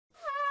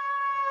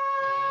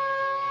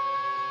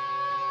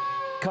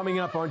Coming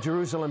up on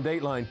Jerusalem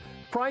Dateline,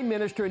 Prime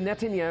Minister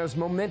Netanyahu's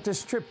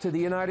momentous trip to the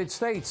United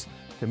States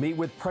to meet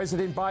with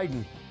President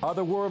Biden,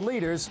 other world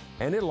leaders,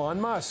 and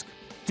Elon Musk.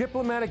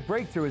 Diplomatic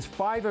breakthrough as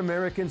 5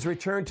 Americans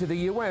return to the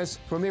U.S.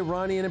 from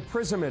Iranian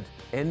imprisonment,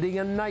 ending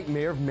a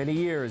nightmare of many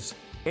years.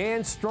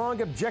 And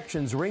strong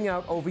objections ring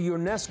out over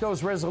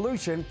UNESCO's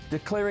resolution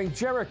declaring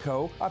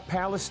Jericho a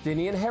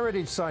Palestinian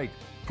heritage site.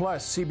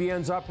 Plus,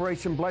 CBN's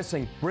Operation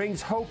Blessing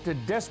brings hope to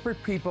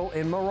desperate people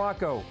in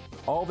Morocco.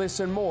 All this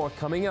and more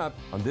coming up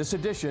on this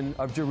edition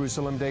of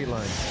Jerusalem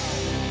Dateline.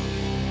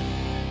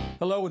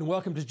 Hello and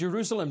welcome to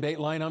Jerusalem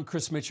Dateline. I'm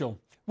Chris Mitchell.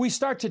 We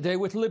start today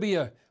with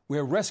Libya,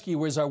 where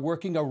rescuers are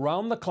working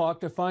around the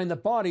clock to find the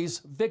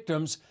bodies of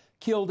victims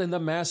killed in the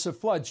massive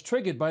floods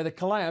triggered by the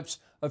collapse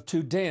of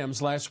 2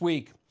 dams last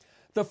week.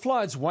 The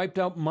floods wiped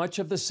out much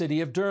of the city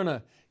of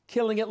Derna,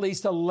 killing at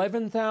least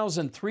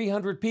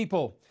 11,300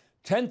 people.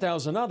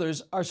 10,000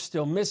 others are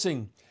still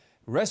missing.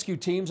 Rescue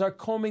teams are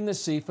combing the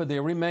sea for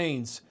their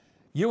remains.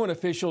 UN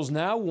officials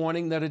now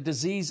warning that a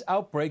disease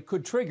outbreak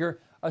could trigger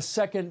a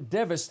second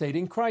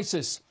devastating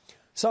crisis.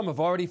 Some have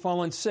already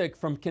fallen sick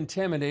from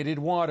contaminated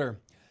water.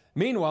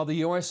 Meanwhile, the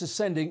U.S. is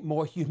sending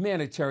more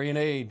humanitarian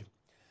aid.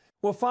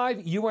 Well,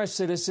 5 U.S.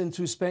 citizens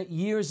who spent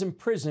years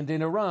imprisoned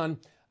in Iran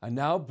are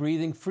now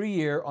breathing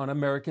free air on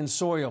American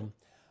soil.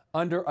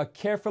 Under a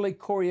carefully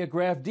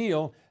choreographed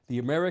deal, the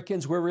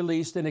Americans were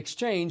released in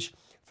exchange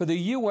for the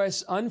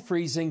U.S.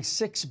 unfreezing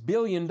 $6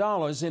 billion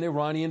in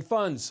Iranian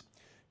funds.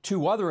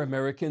 2 other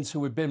Americans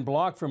who had been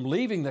blocked from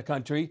leaving the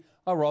country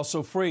are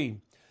also free.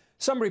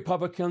 Some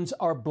Republicans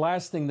are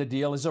blasting the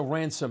deal as a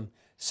ransom,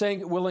 saying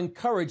it will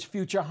encourage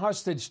future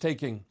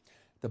hostage-taking.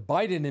 The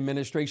Biden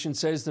administration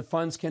says the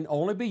funds can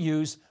only be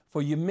used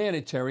for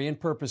humanitarian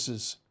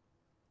purposes.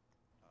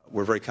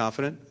 We're very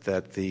confident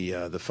that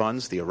the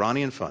funds, the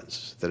Iranian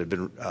funds that have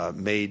been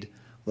made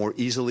more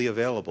easily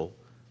available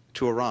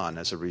to Iran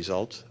as a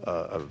result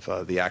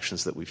of the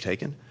actions that we've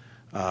taken,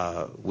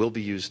 will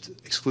be used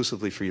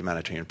exclusively for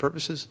humanitarian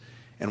purposes,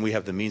 and we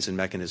have the means and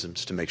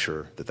mechanisms to make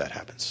sure that that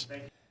happens.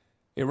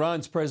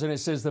 Iran's president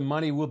says the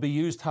money will be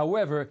used,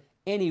 however,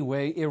 any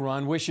way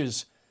Iran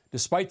wishes.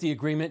 Despite the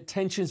agreement,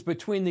 tensions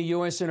between the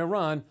U.S. and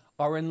Iran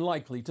are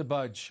unlikely to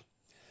budge.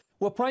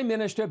 Well, Prime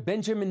Minister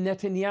Benjamin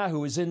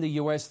Netanyahu is in the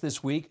U.S.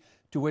 this week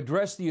to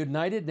address the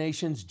United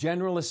Nations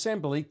General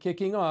Assembly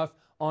kicking off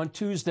on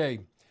Tuesday.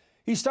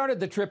 He started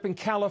the trip in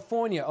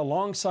California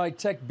alongside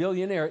tech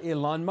billionaire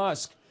Elon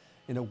Musk.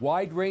 In a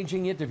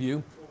wide-ranging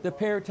interview, the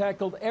pair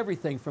tackled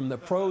everything from the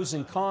pros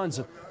and cons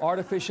of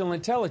artificial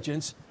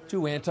intelligence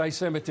to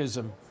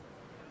anti-Semitism.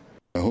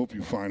 I hope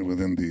you find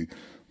within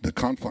the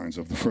confines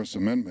of the First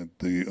Amendment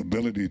the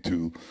ability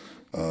to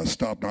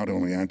stop not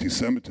only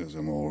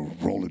anti-Semitism or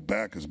roll it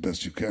back as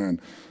best you can,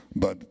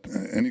 but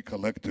any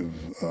collective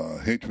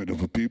hatred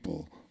of a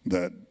people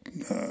that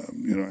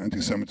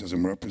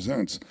anti-Semitism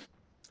represents.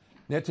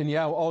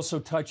 Netanyahu also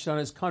touched on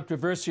his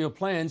controversial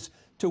plans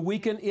to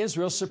weaken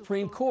Israel's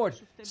Supreme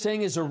Court,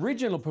 saying his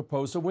original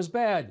proposal was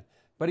bad,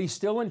 but he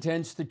still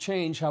intends to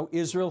change how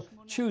Israel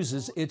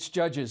chooses its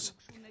judges.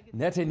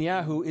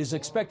 Netanyahu is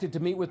expected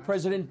to meet with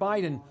President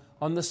Biden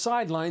on the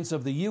sidelines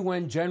of the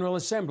UN General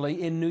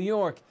Assembly in New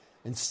York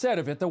instead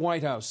of at the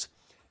White House.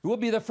 It will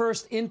be the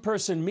first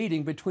in-person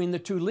meeting between the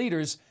 2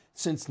 leaders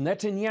since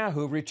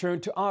Netanyahu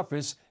returned to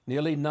office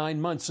nearly 9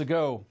 months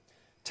ago.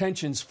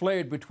 Tensions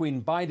flared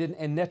between Biden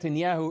and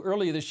Netanyahu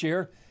earlier this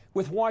year,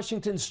 with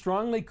Washington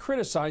strongly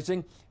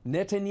criticizing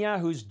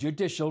Netanyahu's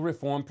judicial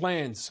reform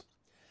plans.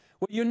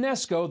 Well,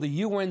 UNESCO,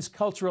 the UN's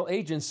cultural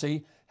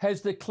agency,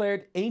 has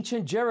declared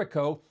ancient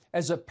Jericho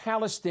as a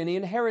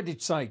Palestinian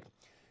heritage site.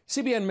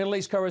 CBN Middle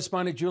East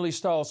correspondent Julie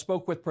Stahl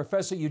spoke with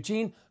Professor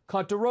Eugene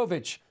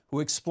Kontorovich, who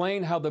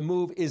explained how the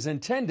move is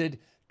intended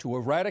to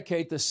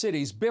eradicate the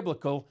city's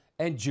biblical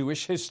and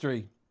Jewish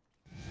history.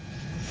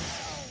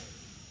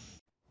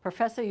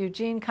 Professor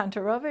Eugene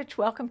Kontorovich,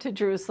 welcome to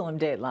Jerusalem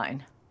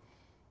Dateline.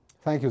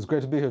 Thank you. It's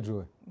great to be here,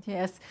 Julie.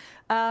 Yes.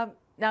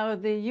 Now,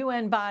 the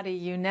UN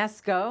body,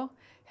 UNESCO,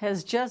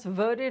 has just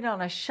voted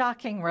on a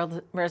shocking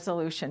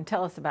resolution.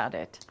 Tell us about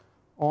it.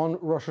 On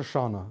Rosh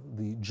Hashanah,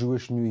 the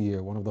Jewish New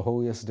Year, one of the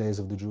holiest days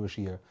of the Jewish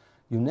year,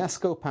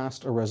 UNESCO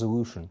passed a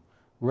resolution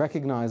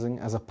recognizing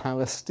as a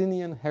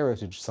Palestinian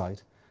heritage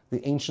site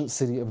the ancient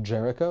city of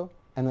Jericho,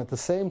 and at the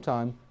same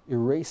time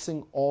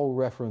erasing all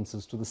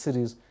references to the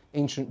city's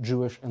ancient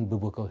Jewish and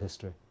biblical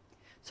history.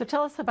 So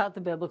tell us about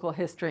the biblical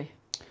history.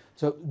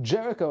 So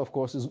Jericho, of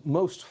course, is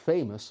most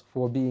famous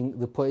for being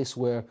the place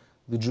where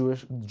the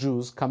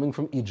Jews coming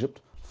from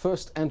Egypt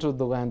first entered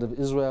the land of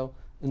Israel,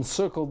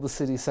 encircled the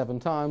city 7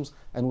 times,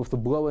 and with the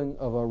blowing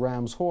of a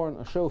ram's horn,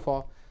 a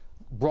shofar,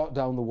 brought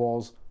down the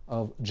walls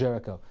of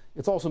Jericho.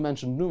 It's also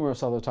mentioned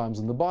numerous other times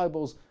in the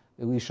Bibles.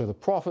 Elisha the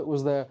prophet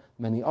was there,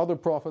 many other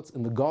prophets.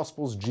 In the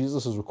Gospels,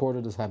 Jesus is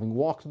recorded as having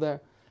walked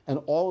there. And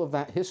all of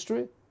that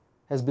history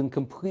has been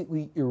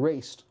completely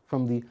erased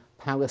from the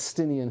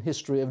Palestinian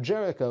history of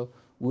Jericho,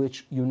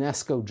 which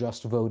UNESCO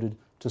just voted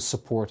to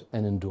support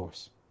and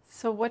endorse.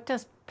 So what do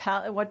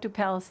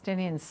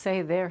Palestinians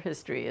say their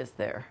history is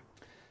there?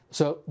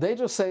 So they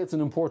just say it's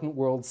an important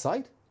world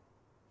site,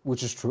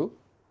 which is true,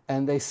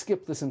 and they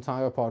skip this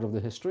entire part of the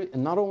history.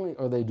 And not only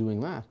are they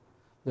doing that,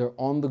 they're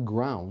on the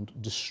ground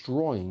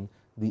destroying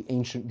the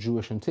ancient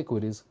Jewish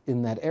antiquities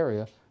in that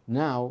area,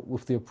 now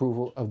with the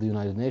approval of the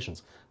United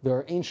Nations. There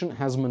are ancient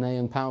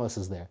Hasmonean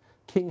palaces there.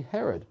 King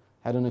Herod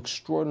had an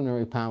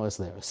extraordinary palace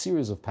there, a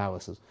series of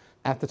palaces,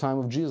 at the time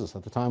of Jesus,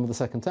 at the time of the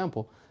Second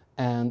Temple,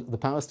 and the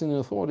Palestinian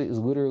Authority is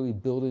literally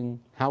building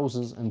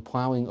houses and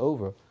plowing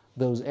over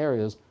those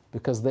areas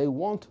because they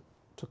want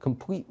to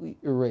completely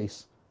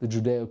erase the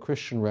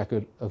Judeo-Christian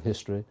record of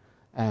history.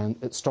 And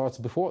it starts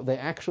before. They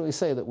actually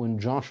say that when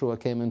Joshua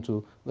came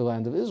into the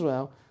land of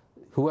Israel,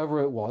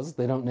 whoever it was,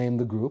 they don't name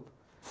the group,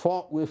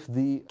 fought with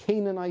the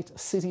Canaanite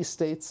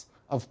city-states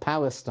of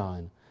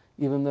Palestine,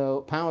 even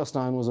though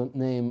Palestine was a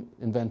name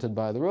invented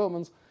by the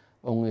Romans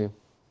only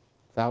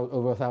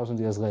over 1,000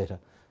 years later.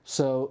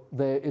 So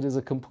it is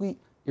a complete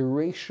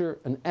erasure,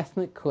 an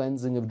ethnic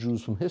cleansing of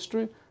Jews from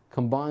history,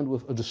 combined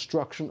with a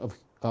destruction of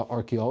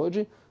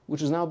archaeology,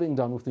 which is now being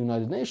done with the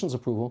United Nations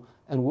approval,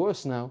 and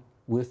worse now,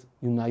 with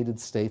United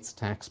States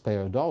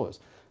taxpayer dollars.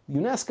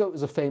 UNESCO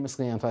is a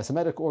famously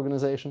anti-Semitic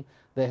organization.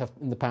 They have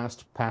in the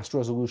past passed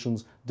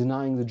resolutions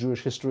denying the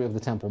Jewish history of the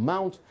Temple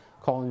Mount,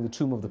 calling the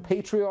Tomb of the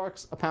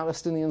Patriarchs a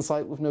Palestinian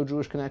site with no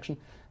Jewish connection.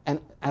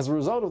 And as a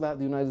result of that,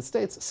 the United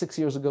States, 6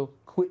 years ago,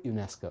 quit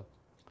UNESCO.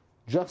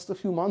 Just a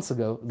few months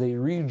ago, they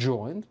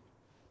rejoined,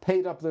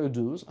 paid up their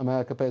dues.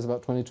 America pays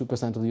about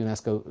 22% of the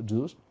UNESCO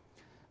dues,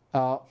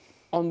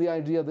 on the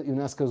idea that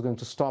UNESCO is going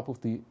to stop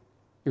with the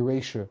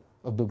erasure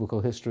of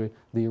biblical history,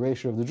 the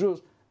erasure of the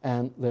Jews,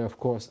 and they're, of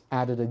course,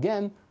 at it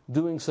again,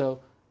 doing so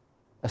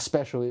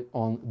especially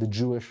on the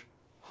Jewish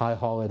high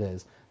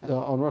holidays.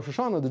 On Rosh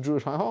Hashanah, the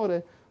Jewish high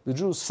holiday, the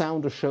Jews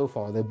sound a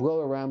shofar. They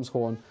blow a ram's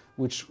horn,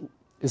 which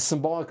is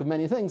symbolic of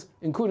many things,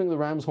 including the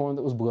ram's horn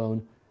that was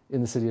blown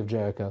in the city of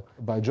Jericho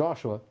by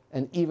Joshua.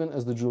 And even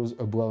as the Jews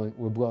were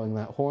blowing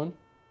that horn,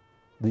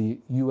 the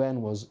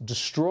UN was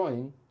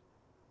destroying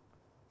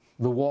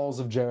the walls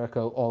of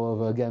Jericho all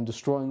over again,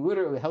 destroying,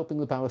 literally helping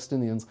the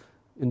Palestinians,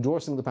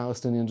 endorsing the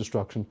Palestinian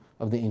destruction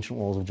of the ancient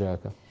walls of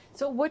Jericho.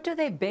 So what do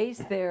they base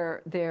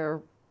their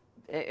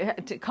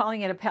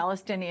calling it a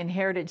Palestinian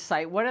heritage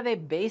site, what are they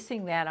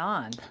basing that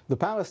on? The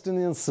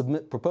Palestinians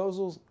submit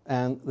proposals,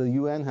 and the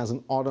UN has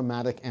an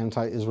automatic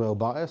anti-Israel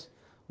bias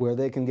where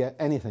they can get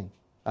anything.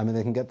 I mean,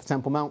 they can get the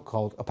Temple Mount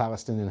called a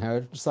Palestinian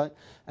heritage site,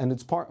 and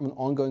it's part of an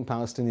ongoing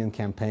Palestinian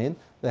campaign.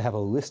 They have a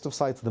list of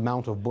sites, the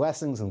Mount of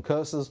Blessings and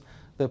Curses.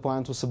 They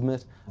plan to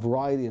submit a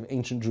variety of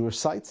ancient Jewish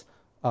sites,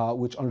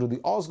 which under the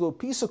Oslo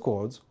Peace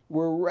Accords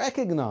were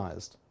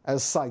recognized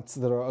as sites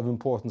that are of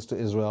importance to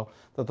Israel,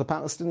 that the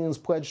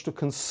Palestinians pledged to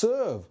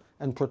conserve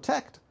and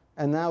protect,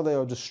 and now they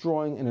are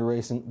destroying and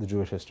erasing the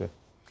Jewish history.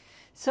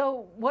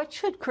 So what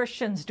should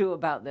Christians do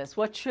about this?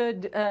 What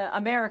should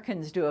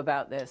Americans do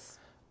about this?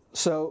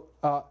 So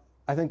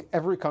I think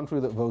every country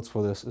that votes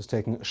for this is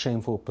taking a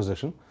shameful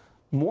position.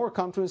 More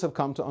countries have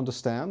come to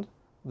understand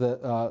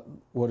that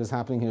what is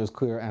happening here is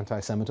clear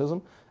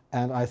anti-Semitism.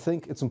 And I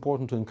think it's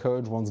important to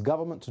encourage one's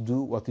government to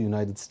do what the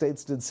United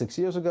States did 6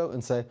 years ago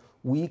and say,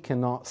 we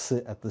cannot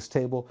sit at this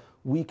table.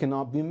 We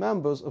cannot be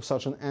members of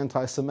such an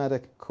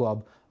anti-Semitic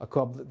club, a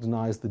club that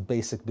denies the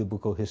basic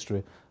biblical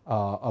history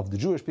of the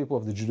Jewish people,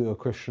 of the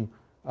Judeo-Christian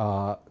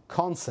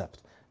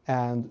concept.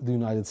 And the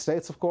United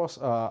States, of course,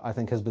 I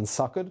think has been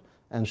suckered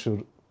and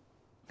should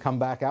come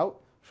back out,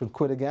 should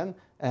quit again.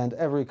 And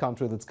every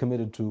country that's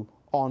committed to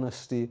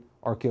honesty,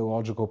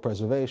 archaeological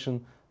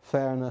preservation,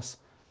 fairness,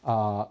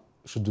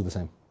 should do the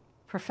same.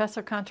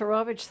 Professor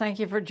Kantorovich, thank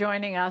you for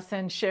joining us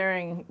and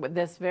sharing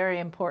this very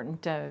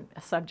important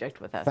subject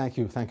with us. Thank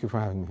you. Thank you for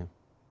having me here.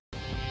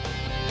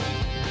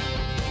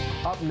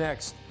 Up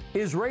next,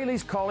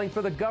 Israelis calling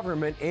for the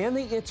government and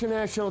the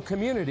international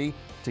community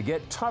to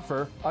get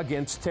tougher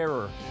against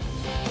terror.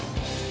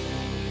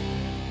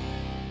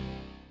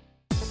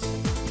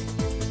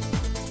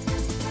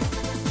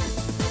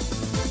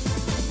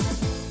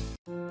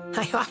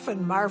 I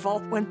often marvel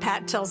when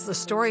Pat tells the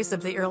stories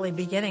of the early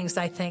beginnings.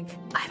 I think,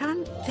 I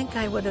don't think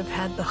I would have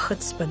had the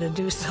chutzpah to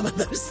do some of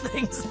those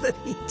things that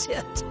he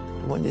did.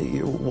 When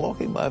you're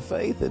walking by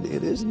faith, it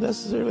isn't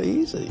necessarily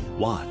easy.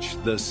 Watch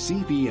the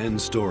CBN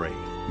Story,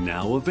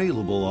 now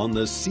available on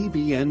the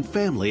CBN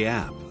Family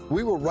app.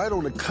 We were right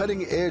on the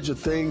cutting edge of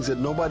things that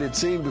nobody had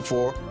seen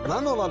before, and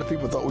I know a lot of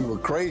people thought we were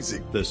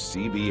crazy. The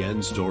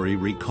CBN Story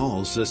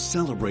recalls the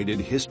celebrated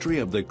history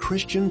of the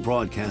Christian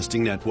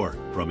Broadcasting Network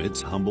from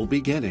its humble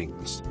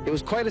beginnings. It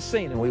was quite a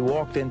scene, and we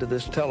walked into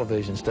this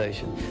television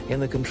station. In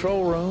the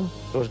control room,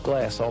 there was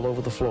glass all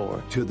over the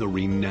floor. To the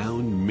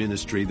renowned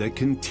ministry that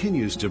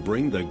continues to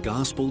bring the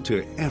gospel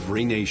to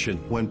every nation.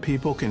 When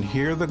people can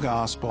hear the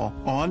gospel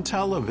on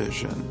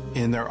television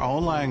in their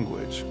own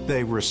language,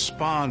 they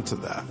respond to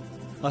that.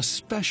 A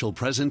special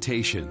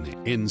presentation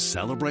in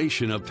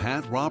celebration of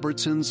Pat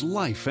Robertson's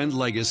life and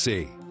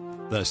legacy.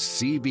 The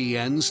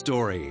CBN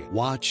Story.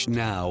 Watch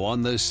now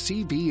on the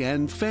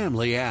CBN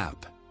Family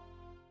app.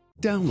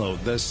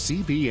 Download the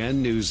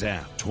CBN News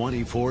app.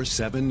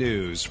 24/7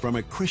 news from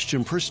a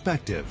Christian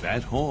perspective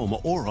at home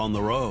or on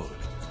the road.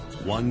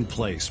 One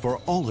place for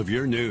all of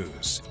your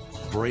news.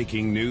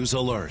 Breaking news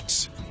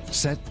alerts.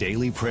 Set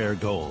daily prayer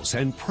goals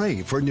and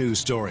pray for news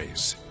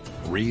stories.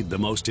 Read the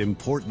most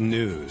important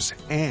news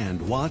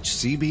and watch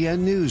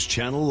CBN News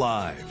Channel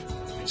live.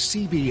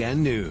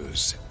 CBN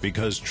News,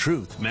 because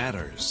truth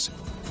matters.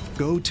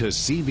 Go to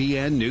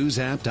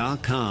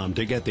cbnnewsapp.com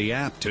to get the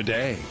app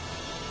today.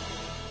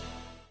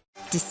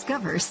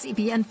 Discover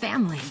CBN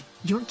Family,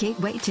 your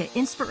gateway to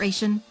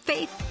inspiration,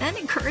 faith, and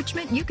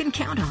encouragement you can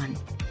count on.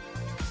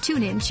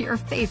 Tune in to your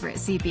favorite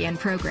CBN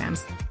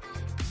programs.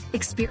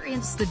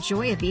 Experience the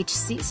joy of each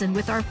season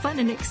with our fun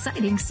and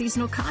exciting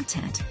seasonal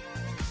content.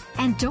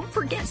 And don't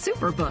forget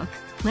Superbook.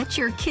 Let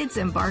your kids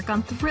embark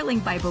on thrilling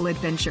Bible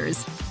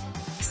adventures.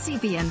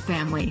 CBN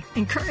Family,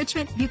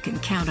 encouragement you can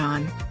count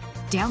on.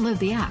 Download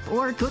the app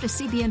or go to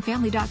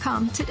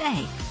cbnfamily.com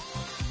today.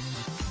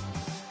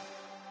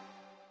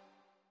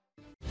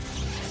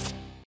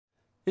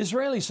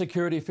 Israeli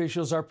security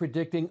officials are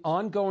predicting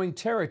ongoing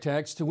terror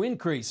attacks to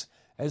increase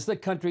as the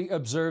country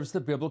observes the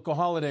biblical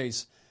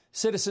holidays.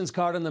 Citizens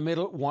caught in the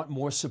middle want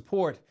more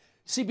support.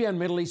 CBN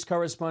Middle East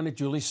correspondent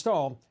Julie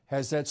Stahl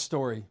has that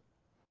story.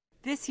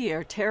 This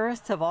year,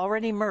 terrorists have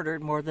already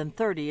murdered more than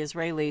 30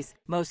 Israelis.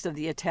 Most of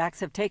the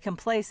attacks have taken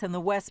place in the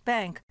West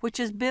Bank,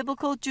 which is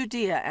biblical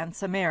Judea and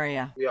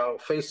Samaria. We are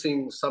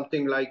facing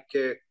something like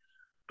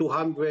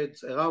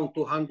around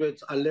 200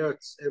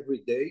 alerts every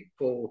day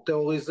for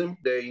terrorism,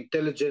 the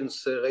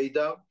intelligence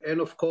radar, and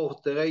of course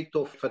the rate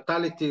of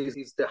fatalities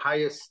is the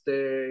highest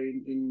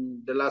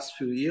in the last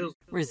few years.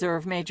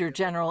 Reserve Major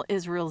General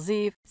Israel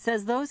Ziv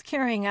says those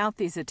carrying out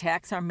these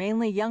attacks are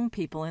mainly young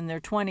people in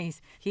their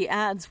 20s. He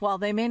adds, while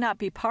they may not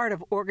be part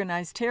of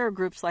organized terror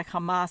groups like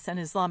Hamas and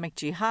Islamic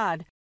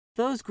Jihad,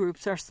 those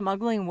groups are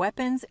smuggling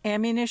weapons,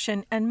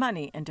 ammunition, and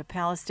money into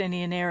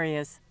Palestinian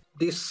areas.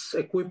 This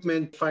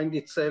equipment finds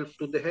itself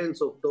to the hands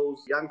of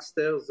those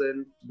youngsters,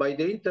 and by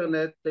the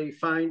internet they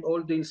find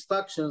all the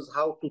instructions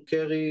how to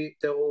carry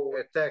terror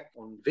attack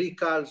on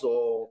vehicles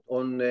or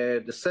on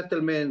the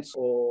settlements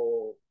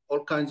or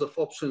all kinds of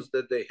options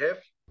that they have.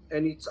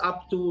 And it's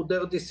up to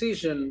their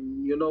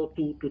decision,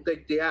 to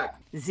take the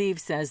act. Ziv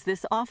says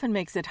this often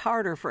makes it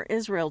harder for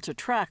Israel to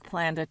track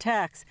planned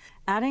attacks.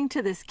 Adding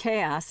to this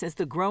chaos is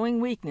the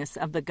growing weakness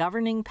of the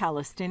governing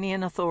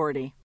Palestinian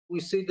Authority. We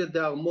see that they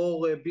are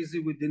more busy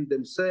within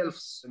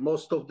themselves.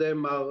 Most of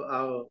them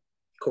are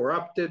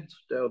corrupted.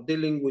 They are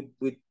dealing with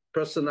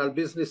personal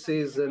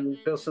businesses and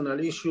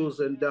personal issues,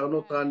 and they are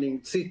not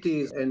running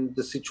cities and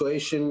the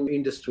situation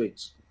in the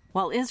streets.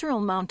 While Israel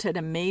mounted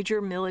a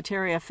major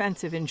military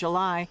offensive in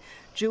July,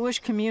 Jewish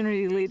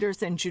community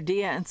leaders in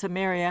Judea and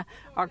Samaria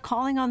are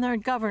calling on their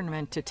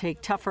government to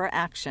take tougher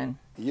action.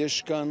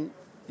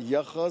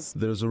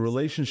 There's a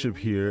relationship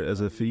here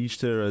as if each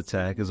terror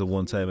attack is a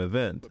one-time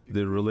event.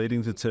 They're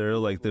relating to terror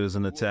like there's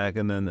an attack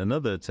and then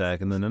another attack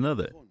and then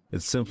another.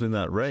 It's simply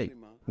not right.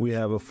 We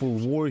have a full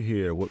war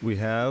here. What we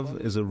have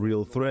is a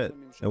real threat.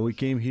 And we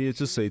came here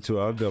to say to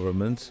our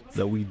government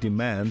that we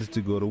demand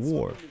to go to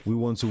war. We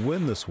want to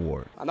win this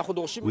war.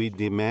 We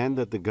demand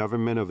that the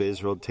government of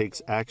Israel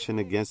takes action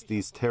against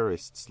these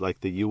terrorists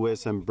like the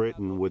U.S. and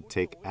Britain would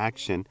take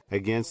action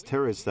against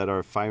terrorists that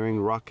are firing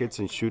rockets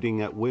and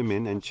shooting at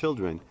women and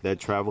children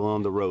that travel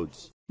on the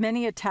roads.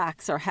 Many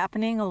attacks are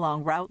happening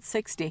along Route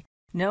 60,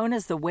 known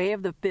as the Way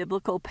of the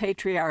Biblical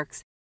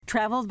Patriarchs,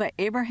 traveled by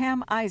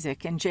Abraham,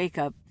 Isaac, and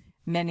Jacob.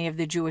 Many of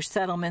the Jewish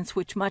settlements,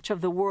 which much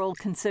of the world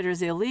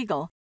considers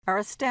illegal, are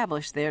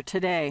established there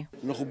today.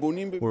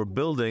 We're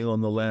building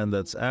on the land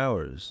that's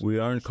ours. We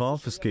aren't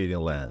confiscating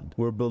land.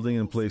 We're building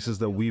in places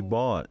that we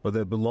bought or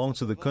that belong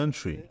to the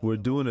country. We're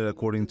doing it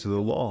according to the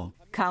law.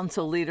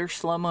 Council leader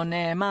Shlomo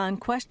Ne'eman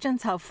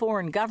questions how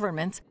foreign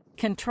governments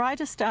can try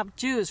to stop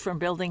Jews from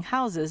building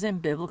houses in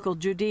biblical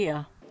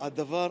Judea.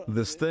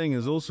 This thing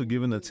is also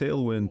given a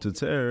tailwind to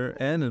terror,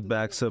 and it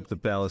backs up the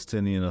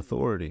Palestinian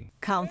Authority.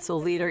 Council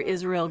leader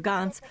Israel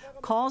Gantz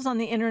calls on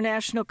the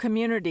international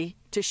community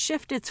to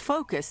shift its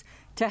focus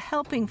to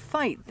helping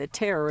fight the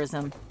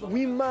terrorism.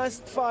 We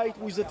must fight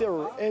with the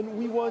terror, and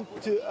we want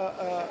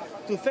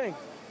to thank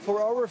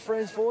for our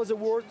friends for the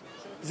world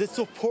that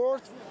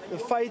support the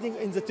fighting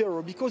in the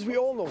terror, because we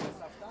all know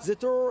the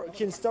terror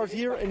can start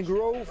here and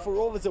grow for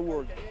all over the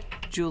world.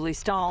 Julie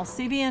Stahl,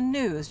 CBN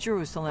News,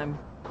 Jerusalem.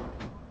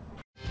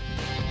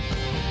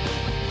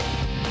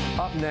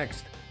 Up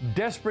next,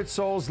 desperate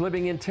souls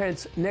living in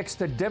tents next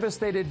to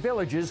devastated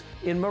villages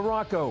in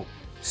Morocco.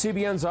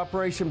 CBN's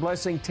Operation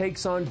Blessing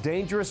takes on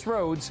dangerous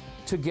roads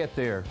to get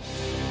there.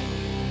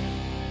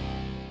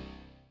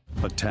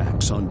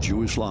 Attacks on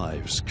Jewish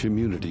lives,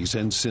 communities,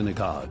 and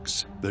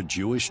synagogues. The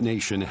Jewish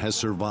nation has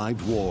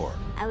survived war,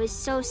 I was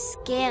so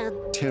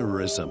scared.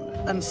 terrorism,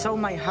 And saw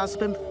my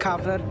husband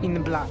covered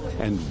in blood.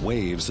 and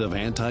waves of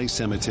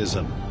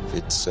anti-Semitism.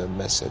 It's a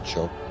message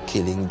of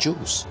killing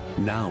Jews.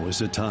 Now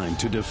is a time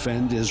to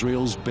defend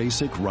Israel's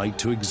basic right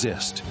to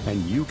exist,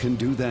 and you can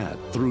do that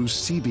through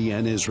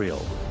CBN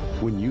Israel.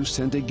 When you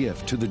send a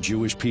gift to the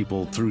Jewish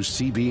people through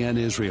CBN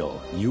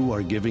Israel, you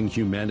are giving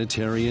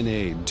humanitarian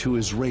aid to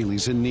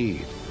Israelis in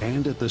need.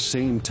 And at the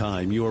same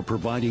time, you are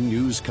providing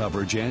news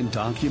coverage and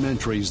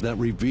documentaries that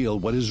reveal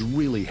what is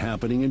really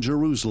happening in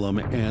Jerusalem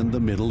and the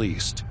Middle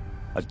East.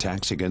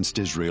 Attacks against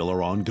Israel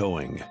are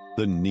ongoing.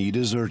 The need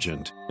is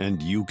urgent,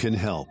 and you can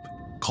help.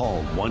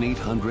 Call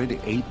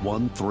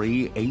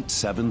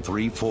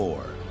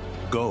 1-800-813-8734.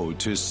 Go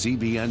to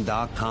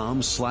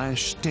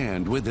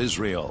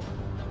cbn.com/standwithisrael.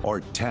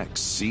 or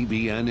text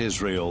CBN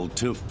Israel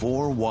to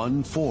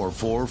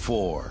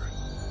 41444.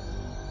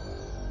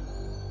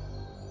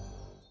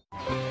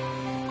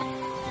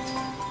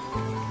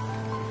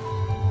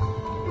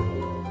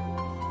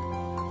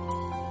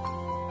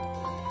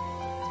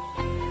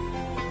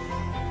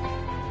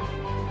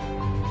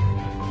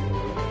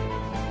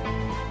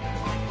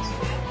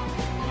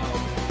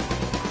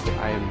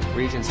 I am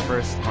Region's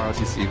first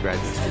ROTC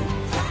graduate student.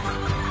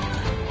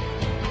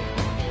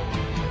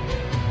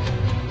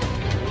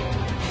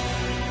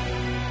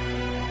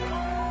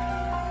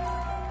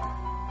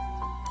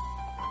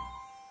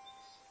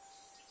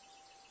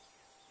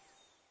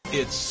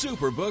 It's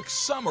Superbook's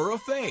Summer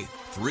of Faith.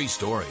 3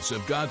 stories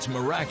of God's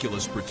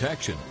miraculous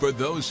protection for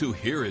those who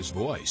hear His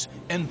voice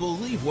and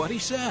believe what He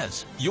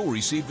says. You'll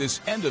receive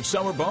this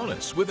end-of-summer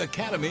bonus with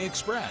Academy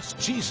Express.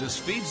 Jesus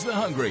Feeds the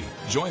Hungry.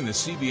 Join the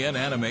CBN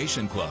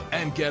Animation Club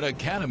and get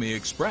Academy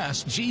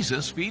Express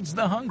Jesus Feeds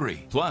the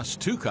Hungry. Plus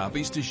 2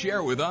 copies to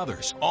share with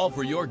others, all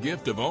for your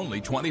gift of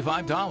only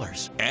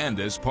 $25. And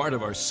as part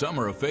of our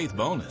Summer of Faith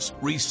bonus,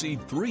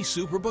 receive 3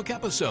 Superbook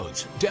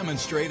episodes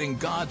demonstrating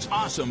God's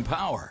awesome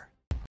power.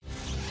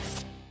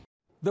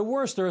 The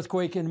worst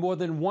earthquake in more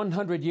than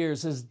 100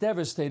 years has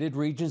devastated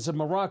regions of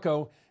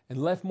Morocco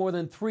and left more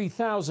than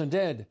 3,000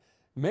 dead.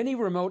 Many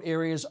remote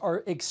areas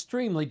are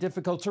extremely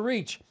difficult to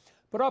reach,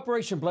 but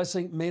Operation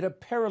Blessing made a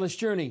perilous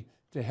journey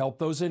to help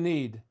those in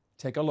need.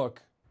 Take a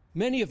look.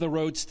 Many of the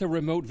roads to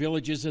remote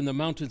villages in the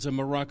mountains of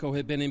Morocco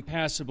have been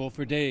impassable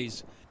for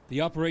days.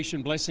 The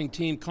Operation Blessing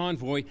team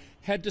convoy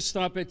had to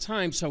stop at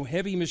times so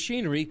heavy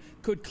machinery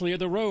could clear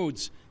the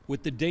roads,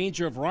 with the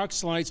danger of rock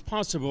slides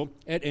possible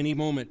at any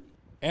moment.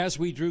 As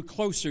we drew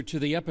closer to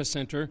the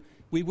epicenter,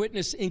 we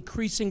witnessed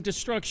increasing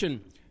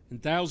destruction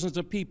and thousands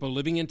of people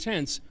living in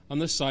tents on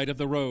the side of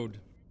the road.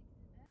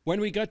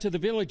 When we got to the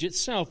village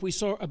itself, we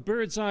saw a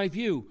bird's-eye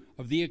view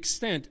of the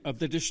extent of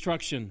the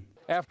destruction.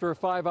 After a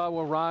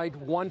 5-hour ride,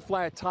 1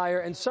 flat tire,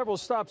 and several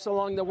stops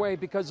along the way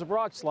because of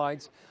rock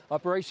slides,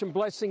 Operation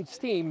Blessing's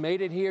team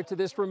made it here to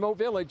this remote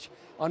village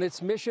on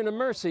its mission of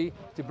mercy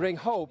to bring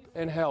hope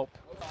and help.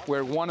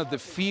 We're one of the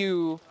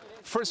few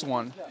first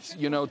one,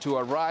 to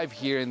arrive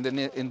here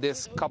in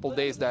this couple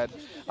days that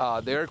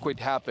the earthquake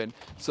happened.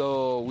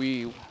 So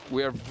we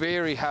are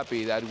very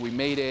happy that we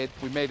made it.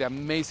 We made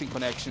amazing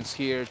connections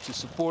here to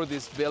support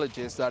these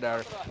villages that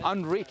are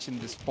unreached in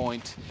this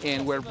point.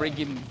 And we're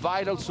bringing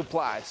vital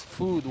supplies,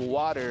 food,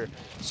 water,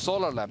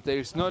 solar lamp. There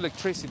is no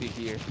electricity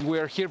here.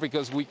 We're here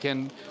because we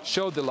can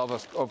show the love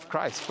of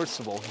Christ, first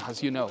of all,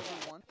 as you know.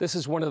 This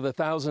is one of the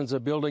thousands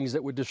of buildings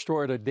that were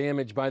destroyed or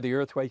damaged by the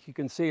earthquake. You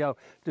can see how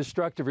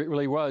destructive it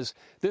really was.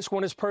 This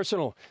one is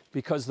personal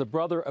because the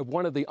brother of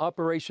one of the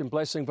Operation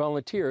Blessing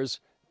volunteers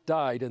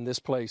died in this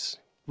place.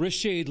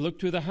 Rashid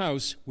looked through the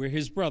house where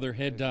his brother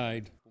had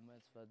died.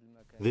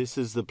 This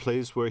is the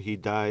place where he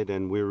died,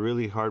 and we're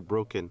really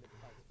heartbroken.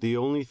 The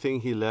only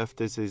thing he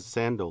left is his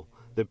sandal.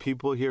 The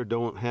people here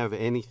don't have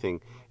anything.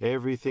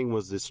 Everything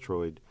was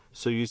destroyed.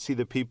 So you see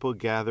the people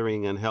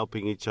gathering and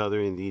helping each other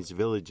in these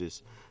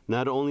villages.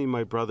 Not only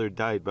my brother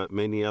died, but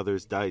many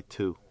others died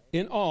too.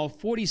 In all,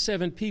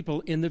 47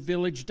 people in the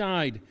village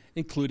died,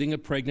 including a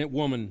pregnant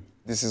woman.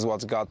 This is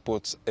what God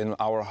puts in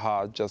our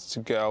heart, just to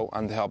go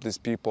and help these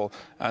people.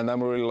 And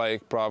I'm really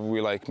proud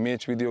we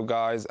meet with you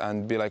guys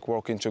and be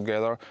working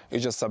together.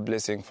 It's just a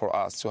blessing for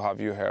us to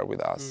have you here with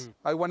us.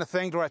 I want to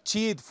thank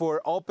Rashid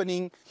for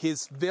opening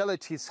his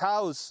village, his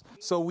house,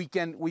 so we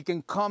can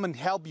come and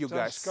help you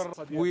guys.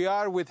 We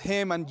are with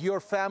him and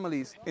your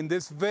families in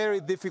this very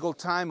difficult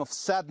time of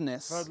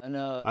sadness.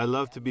 I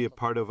love to be a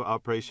part of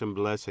Operation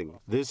Blessing.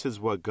 This is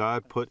what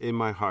God put in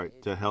my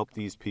heart to help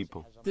these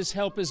people. This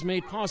help is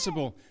made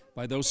possible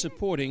by those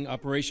supporting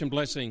Operation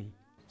Blessing.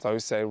 So we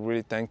say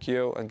really thank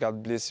you and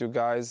God bless you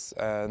guys,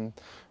 and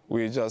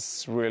we're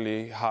just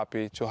really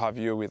happy to have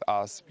you with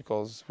us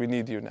because we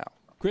need you now.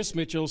 Chris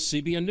Mitchell,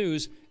 CBN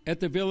News, at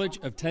the village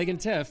of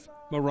Tagantef,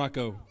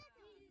 Morocco.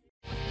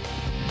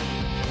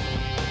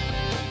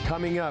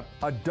 Coming up,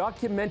 a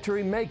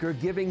documentary maker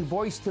giving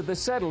voice to the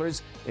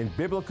settlers in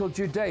biblical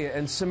Judea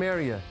and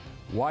Samaria.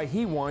 Why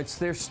he wants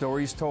their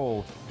stories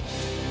told.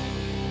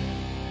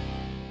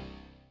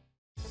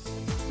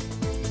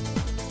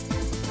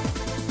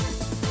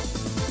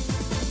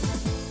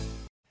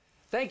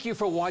 Thank you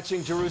for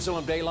watching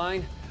Jerusalem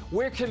Dateline.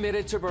 We're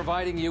committed to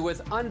providing you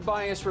with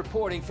unbiased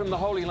reporting from the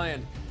Holy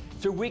Land.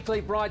 Through weekly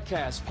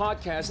broadcasts,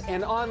 podcasts,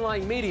 and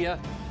online media,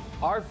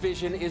 our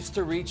vision is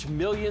to reach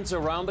millions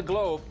around the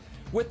globe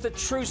with the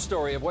true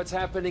story of what's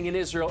happening in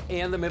Israel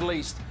and the Middle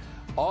East,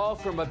 all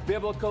from a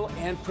biblical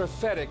and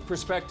prophetic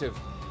perspective.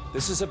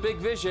 This is a big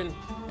vision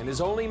and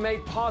is only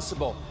made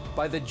possible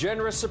by the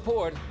generous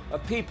support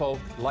of people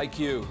like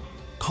you.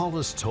 Call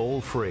us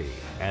toll-free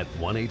at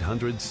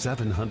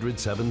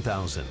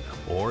 1-800-700-7000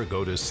 or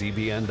go to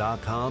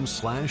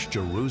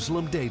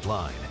cbn.com/Jerusalem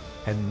Dateline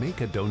and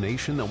make a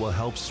donation that will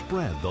help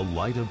spread the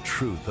light of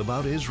truth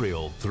about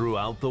Israel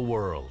throughout the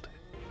world.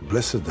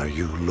 Blessed are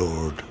you,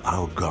 Lord,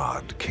 our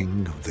God,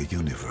 King of the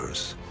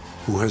universe,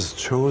 who has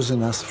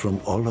chosen us from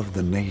all of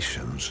the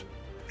nations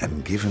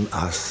and given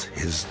us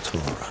his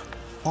Torah.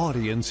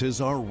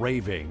 Audiences are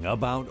raving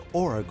about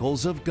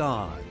oracles of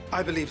God.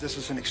 I believe this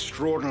is an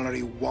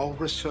extraordinarily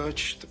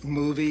well-researched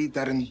movie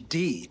that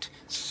indeed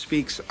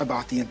speaks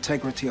about the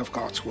integrity of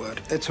God's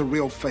word. It's a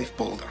real faith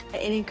builder.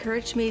 It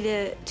encouraged me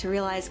to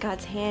realize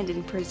God's hand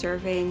in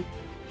preserving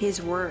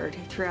his word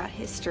throughout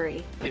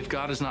history. If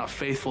God is not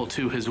faithful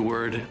to his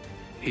word,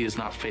 he is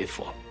not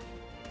faithful.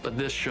 But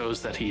this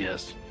shows that he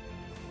is.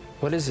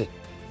 What is it?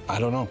 I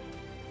don't know.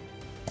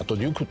 I thought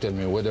you could tell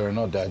me whether or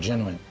not they're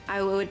genuine.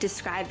 I would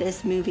describe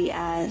this movie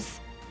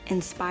as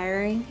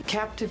inspiring,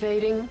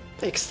 captivating,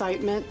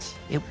 excitement.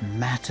 It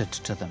mattered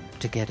to them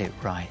to get it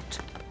right.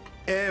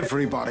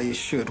 Everybody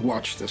should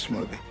watch this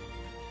movie.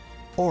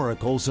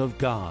 Oracles of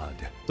God,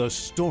 the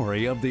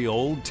story of the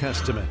Old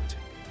Testament.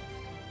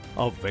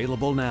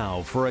 Available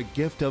now for a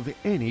gift of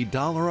any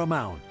dollar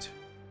amount.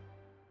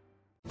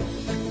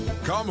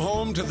 Come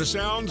home to the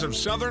sounds of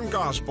Southern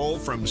Gospel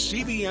from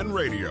CBN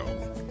Radio.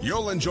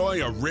 You'll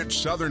enjoy a rich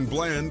Southern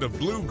blend of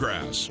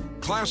bluegrass,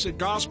 classic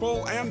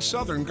gospel, and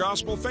Southern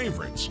gospel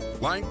favorites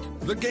like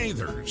the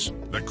Gaithers,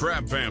 the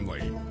Crab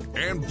Family,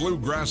 and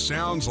bluegrass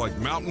sounds like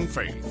Mountain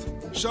Faith.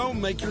 So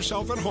make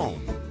yourself at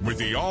home with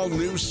the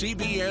all-new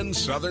CBN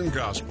Southern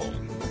Gospel.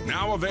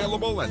 Now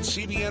available at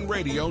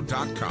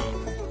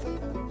cbnradio.com.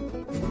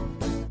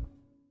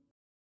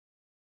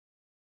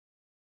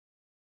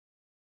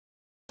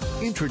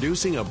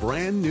 Introducing a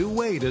brand new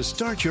way to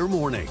start your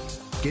morning.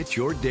 Get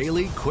your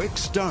daily quick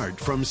start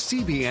from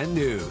CBN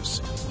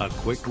News. A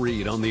quick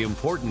read on the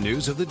important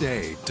news of the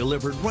day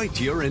delivered right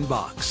to your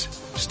inbox.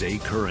 Stay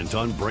current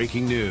on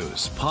breaking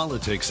news,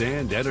 politics,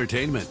 and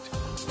entertainment.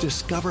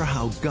 Discover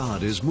how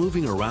God is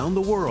moving around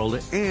the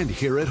world and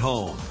here at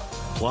home.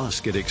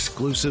 Plus, get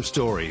exclusive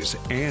stories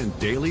and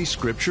daily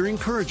scripture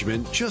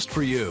encouragement just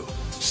for you.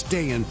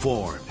 Stay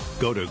informed.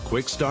 Go to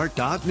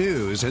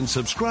quickstart.news and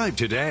subscribe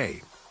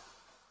today.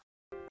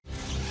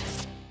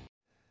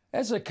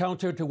 As a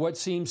counter to what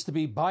seems to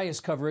be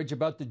biased coverage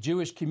about the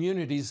Jewish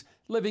communities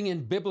living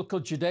in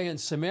biblical Judea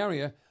and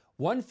Samaria,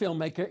 one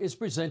filmmaker is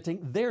presenting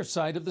their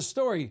side of the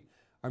story.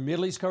 Our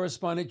Middle East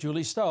correspondent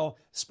Julie Stahl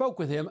spoke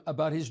with him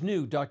about his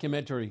new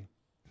documentary.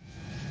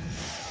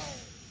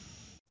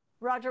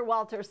 Roger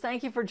Walters,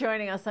 thank you for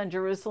joining us on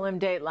Jerusalem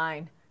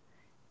Dateline.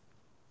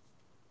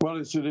 Well,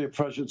 it's really a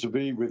pleasure to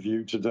be with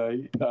you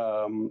today.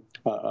 I'm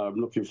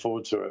looking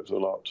forward to it a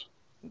lot.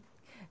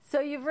 So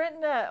you've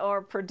written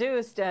or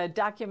produced a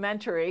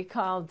documentary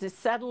called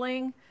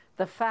Settling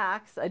the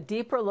Facts, a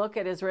deeper look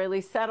at Israeli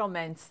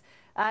settlements.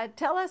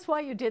 Tell us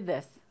why you did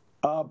this.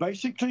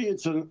 Basically,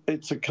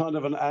 it's a kind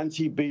of an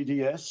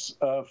anti-BDS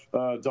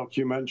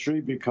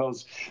documentary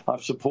because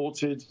I've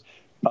supported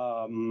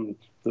the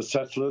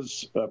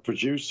settlers,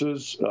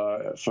 producers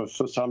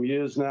for some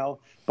years now,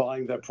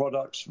 buying their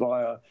products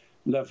via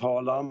Lev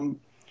Ha'olam.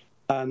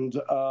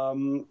 And,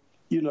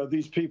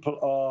 these people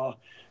are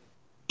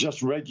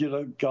just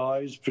regular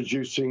guys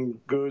producing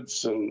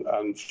goods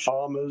and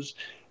farmers,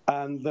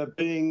 and they're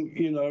being,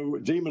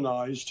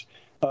 demonized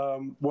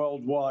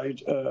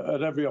worldwide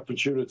at every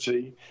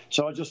opportunity.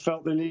 So I just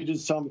felt they needed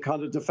some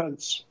kind of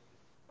defense.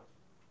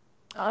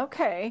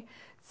 Okay.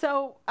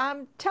 So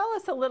tell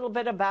us a little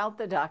bit about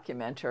the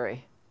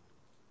documentary.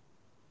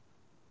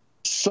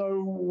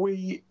 So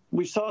we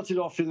started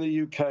off in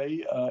the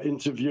UK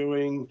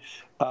interviewing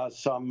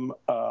some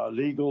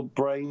legal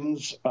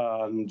brains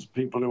and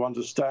people who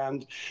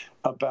understand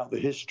about the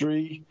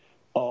history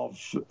of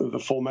the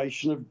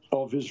formation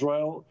of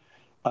Israel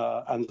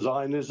and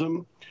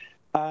Zionism.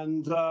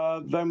 And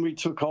then we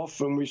took off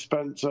and we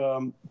spent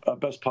a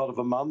best part of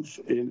a month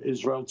in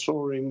Israel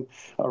touring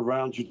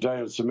around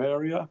Judea and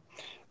Samaria,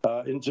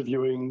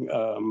 interviewing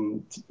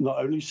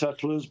not only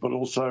settlers but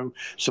also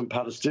some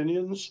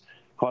Palestinians,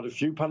 quite a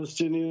few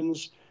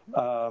Palestinians.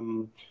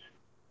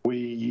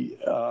 We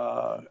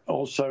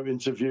also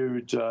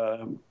interviewed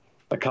a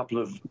couple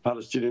of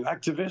Palestinian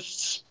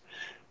activists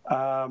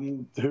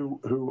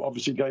who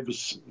obviously gave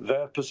us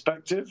their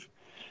perspective.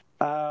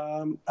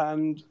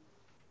 And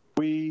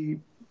we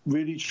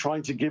really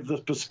trying to give the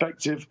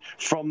perspective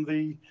from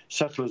the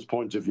settlers'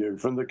 point of view,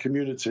 from the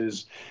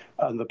communities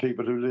and the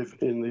people who live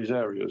in these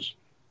areas.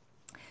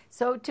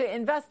 So to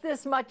invest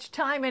this much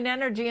time and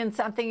energy in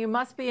something, you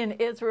must be an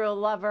Israel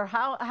lover.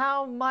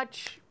 How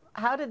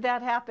did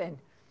that happen?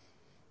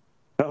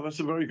 Well, that's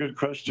a very good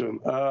question.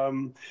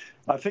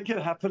 I think it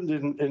happened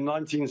in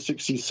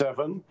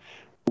 1967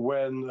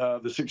 when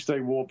the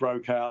Six-Day War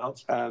broke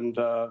out, and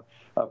a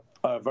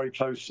very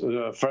close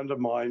friend of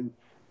mine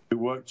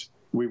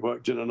we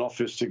worked in an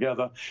office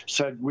together,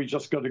 said, we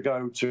just got to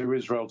go to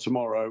Israel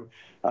tomorrow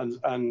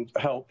and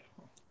help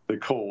the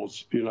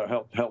cause,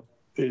 help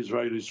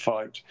Israelis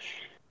fight.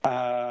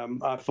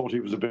 I thought he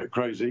was a bit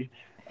crazy.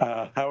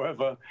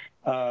 However,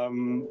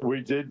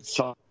 we did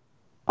sign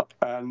up,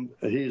 and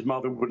his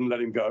mother wouldn't let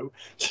him go.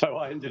 So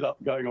I ended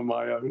up going on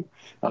my own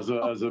as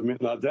a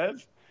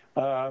mitnadev.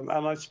 And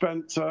I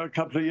spent a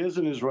couple of years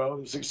in Israel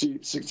in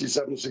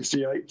 67,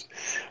 68.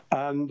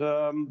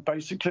 And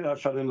basically I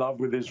fell in love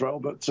with Israel.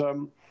 But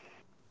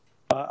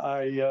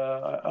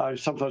I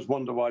sometimes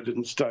wonder why I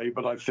didn't stay.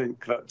 But I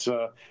think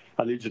that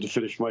I needed to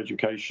finish my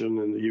education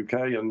in the UK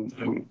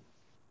and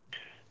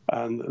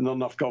not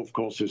enough golf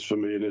courses for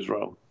me in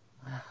Israel.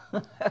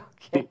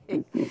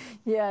 Okay.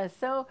 Yeah.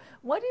 So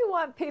what do you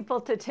want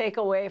people to take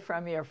away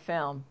from your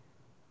film?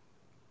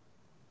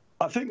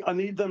 I think I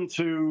need them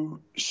to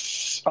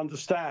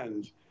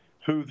understand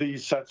who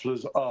these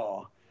settlers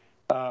are,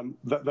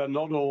 that they're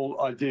not all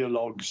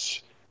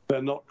ideologues,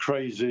 they're not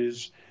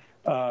crazies,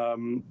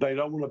 they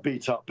don't want to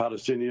beat up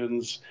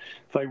Palestinians,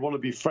 they want to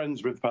be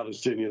friends with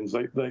Palestinians.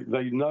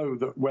 They know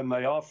that when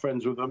they are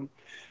friends with them,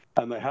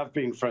 and they have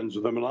been friends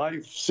with them, and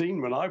I've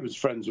seen when I was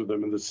friends with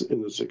them in the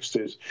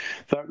 60s,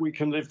 that we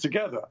can live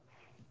together.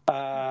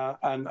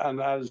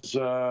 And as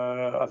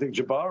I think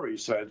Jabari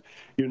said,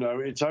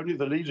 it's only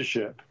the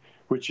leadership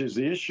which is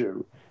the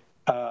issue,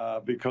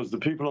 because the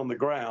people on the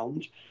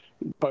ground,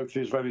 both the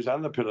Israelis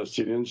and the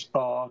Palestinians,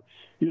 are,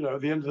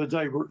 at the end of the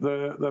day,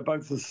 they're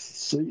both the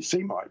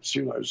Semites,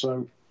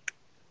 so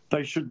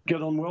they should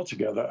get on well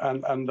together.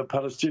 And the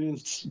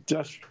Palestinians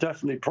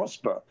definitely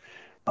prosper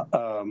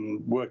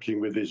working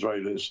with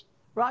Israelis.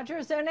 Roger,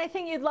 is there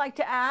anything you'd like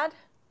to add?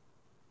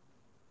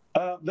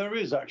 There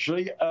is,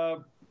 actually.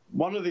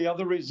 One of the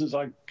other reasons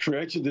I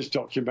created this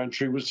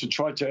documentary was to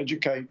try to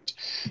educate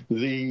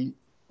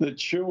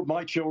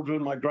my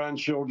children, my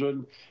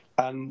grandchildren,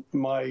 and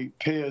my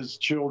peers'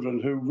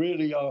 children, who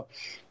really are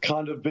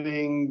kind of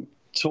being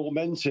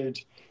tormented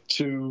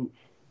to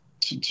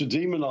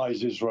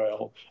demonize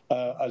Israel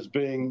as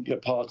being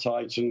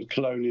apartheid and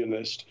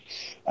colonialist,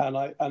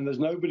 and there's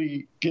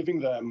nobody giving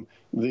them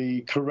the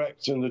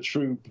correct and the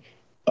true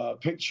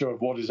picture of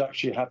what is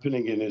actually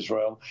happening in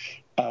Israel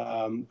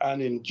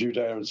and in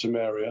Judea and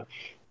Samaria.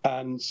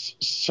 And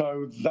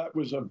so that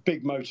was a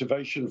big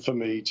motivation for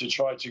me to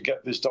try to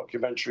get this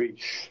documentary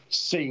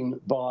seen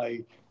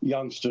by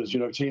youngsters,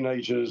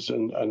 teenagers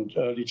and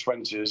early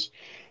 20s.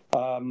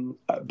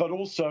 But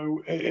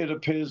also, it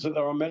appears that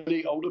there are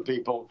many older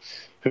people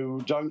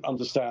who don't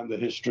understand the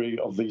history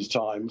of these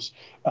times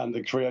and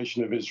the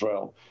creation of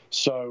Israel.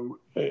 So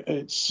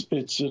it's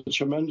a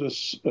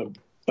tremendous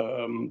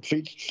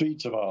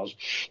feat of ours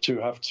to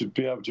have to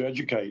be able to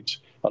educate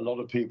a lot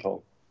of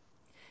people.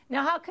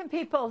 Now, how can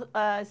people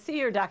see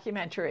your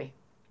documentary?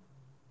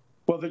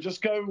 Well, they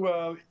just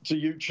go to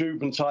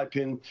YouTube and type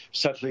in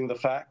 "Settling the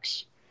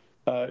Facts."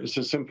 It's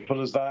as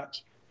simple as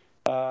that.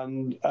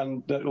 And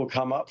it will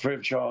come up free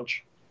of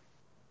charge.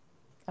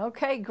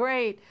 Okay,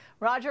 great.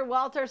 Roger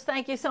Walters,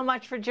 thank you so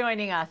much for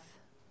joining us.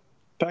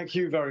 Thank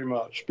you very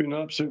much. It's been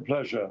an absolute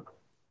pleasure.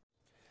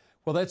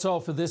 Well, that's all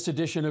for this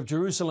edition of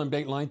Jerusalem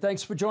Dateline.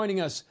 Thanks for joining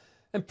us.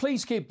 And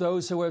please keep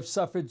those who have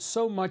suffered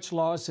so much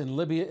loss in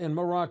Libya and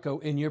Morocco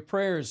in your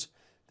prayers.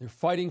 They're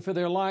fighting for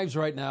their lives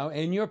right now,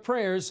 and your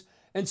prayers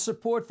and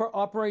support for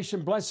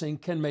Operation Blessing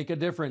can make a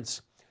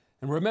difference.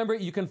 And remember,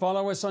 you can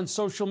follow us on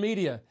social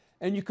media.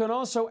 And you can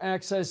also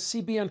access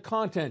CBN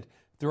content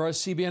through our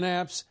CBN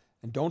apps.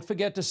 And don't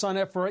forget to sign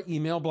up for our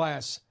email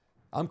blasts.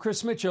 I'm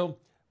Chris Mitchell.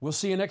 We'll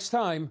see you next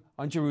time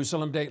on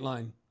Jerusalem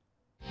Dateline.